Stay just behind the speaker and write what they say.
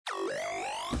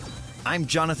I'm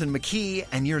Jonathan McKee,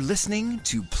 and you're listening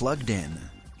to Plugged In.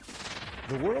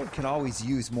 The world can always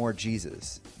use more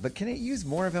Jesus, but can it use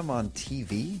more of him on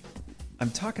TV? I'm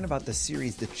talking about the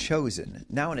series The Chosen,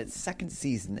 now in its second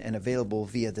season and available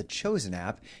via the Chosen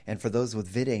app and for those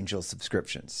with VidAngel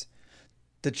subscriptions.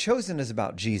 The Chosen is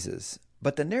about Jesus,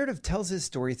 but the narrative tells his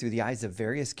story through the eyes of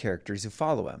various characters who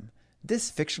follow him.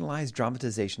 This fictionalized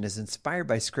dramatization is inspired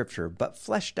by scripture, but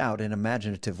fleshed out in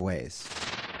imaginative ways.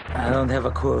 I don't have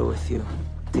a quarrel with you,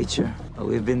 teacher, but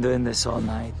we've been doing this all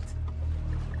night.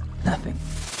 Nothing.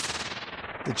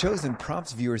 The Chosen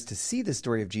prompts viewers to see the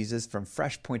story of Jesus from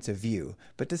fresh points of view,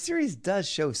 but the series does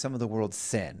show some of the world's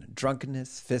sin,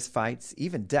 drunkenness, fistfights,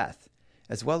 even death,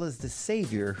 as well as the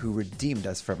Savior who redeemed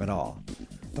us from it all.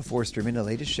 Before streaming the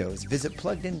latest shows, visit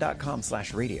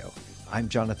pluggedin.com/radio. I'm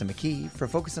Jonathan McKee for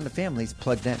Focus on the Family's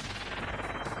Plugged In.